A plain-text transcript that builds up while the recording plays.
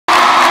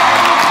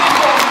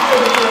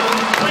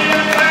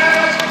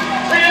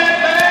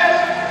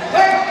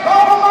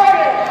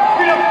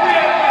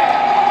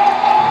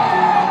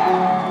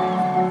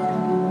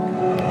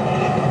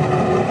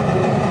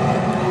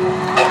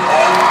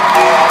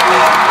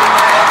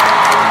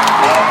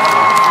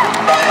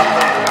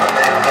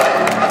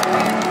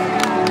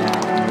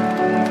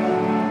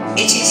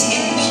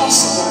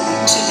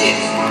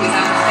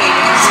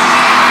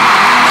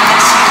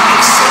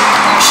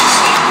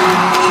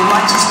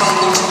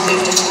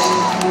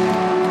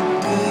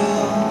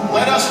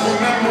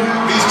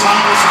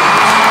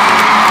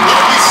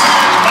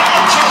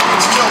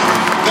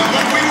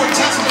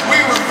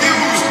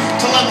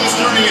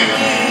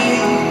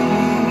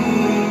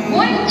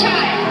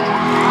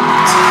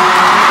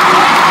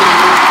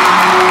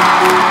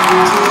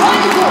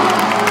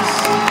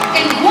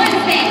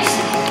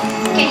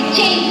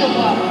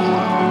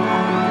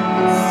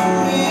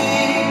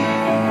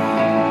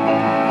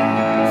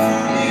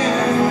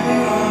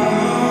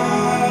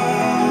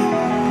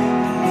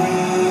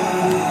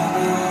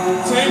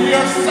We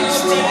are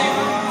celebrating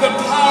the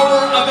power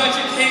of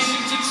education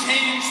to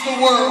change the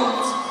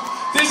world.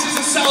 This is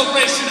a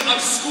celebration of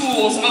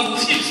schools,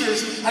 of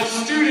teachers, of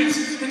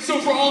students, and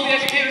so for all the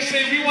educators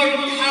today, we want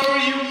to empower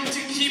you to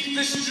keep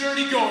this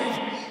journey going.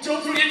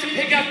 Don't forget to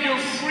pick up your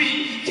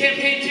free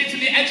campaign kits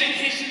in the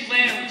Education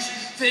Lounge.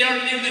 They are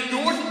in the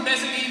North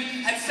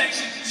Mezzanine at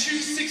section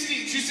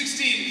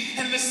 216,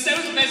 and in the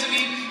South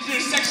Mezzanine near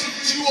section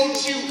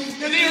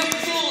 202. Now they are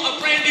full of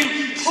brand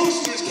new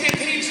posters,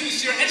 campaigns for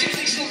this year,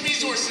 educational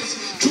resources,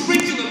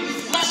 curriculum,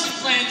 lesson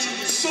plans,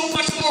 so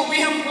much more.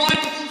 We have one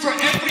for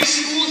every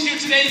school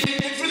here today,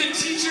 and for the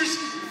teachers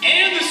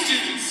and the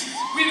students.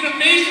 We have an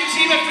amazing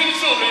team at Free the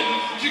Children.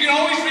 You can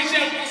always reach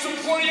out and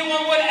support you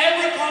on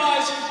whatever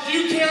cause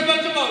you care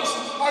about the most.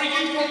 Our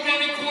youth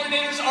programming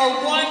coordinators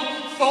are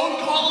one phone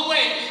call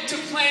away to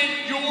plan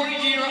your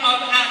year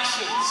of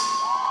actions.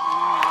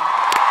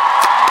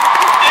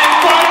 And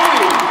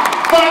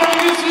finally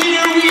this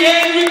year we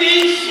end with a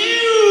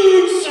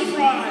huge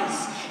surprise.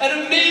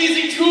 An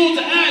amazing tool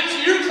to add to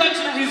your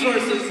collection of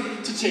resources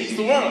to change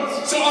the world.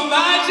 So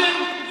imagine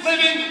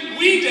living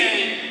We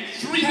Day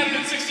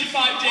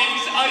 365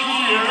 days a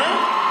year.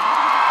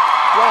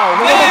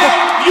 Wow.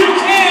 Then you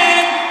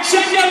can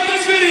check out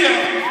this video.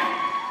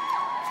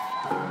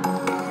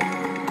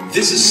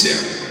 This is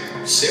Sarah.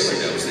 Sarah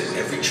knows that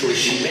every choice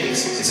she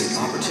makes is an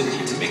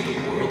opportunity to make the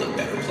world a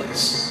better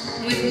place.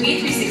 With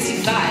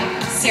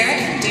We365, Sarah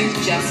can do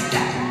just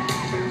that.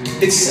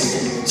 It's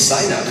simple.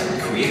 Sign up,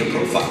 create a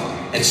profile,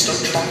 and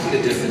start tracking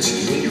the difference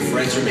you and your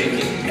friends are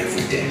making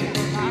every day.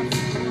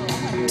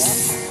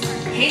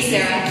 Hey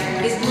Sarah,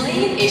 is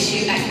bullying an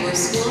issue at your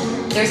school?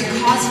 There's a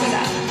cause for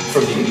that.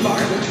 From the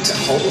environment to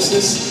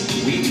homelessness,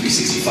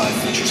 We365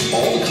 features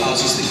all the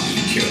causes that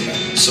you care about.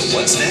 So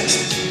what's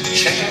next?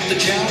 Check out the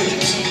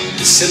challenges,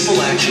 the simple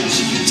actions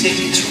you take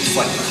to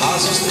reflect the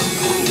causes that are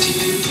important to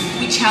you.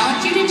 We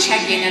challenge you to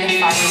check in at a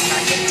farmer's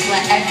market to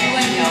let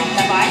everyone know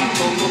that buying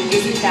local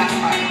isn't that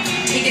hard.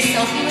 Take a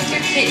selfie with your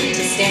kitten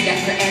to stand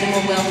up for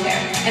animal welfare,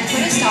 and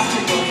put a stop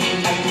to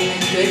bullying by being a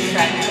good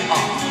friend to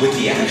all. With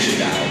the Action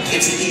Dial,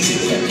 it's easy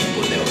to let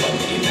people know about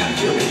the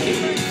impact you're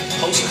making.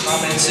 Post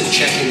comments and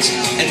check-ins,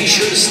 and be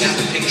sure to snap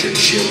a picture to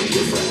share with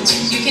your friends.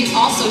 You can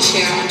also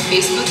share on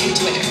Facebook and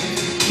Twitter.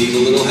 Need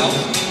a little help?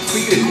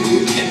 Create a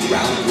group and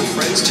rally your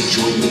friends to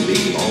join you in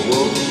making our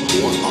world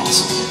more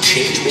awesome.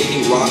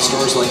 Change-making rock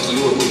stars like you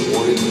are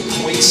rewarded with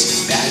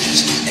points, badges,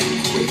 and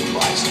great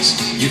prizes.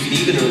 You can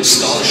even earn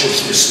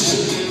scholarships for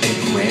school and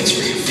grants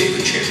for your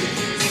favorite charity.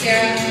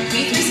 Sarah,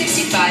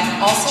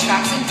 We365 also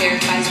tracks and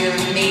verifies your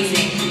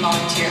amazing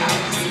volunteer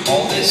hours.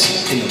 All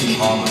this in the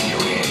palm of your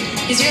hand.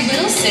 Is your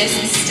little sis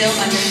still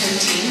under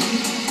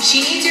 13?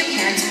 She needs your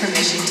parents'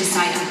 permission to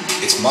sign up.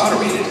 It's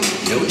moderated,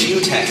 no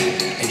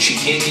geotagging, and she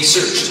can't be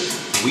searched.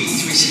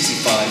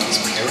 We365 is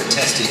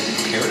parent-tested and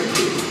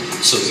parent-approved,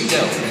 so you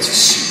know it's a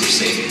super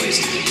safe place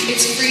to be.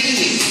 It's free to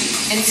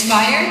use.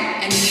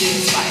 Inspire and be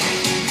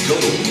inspired. Go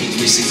to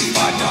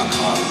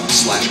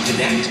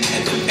we365.com/connect,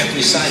 and for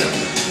every sign-up,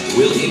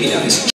 we'll immunize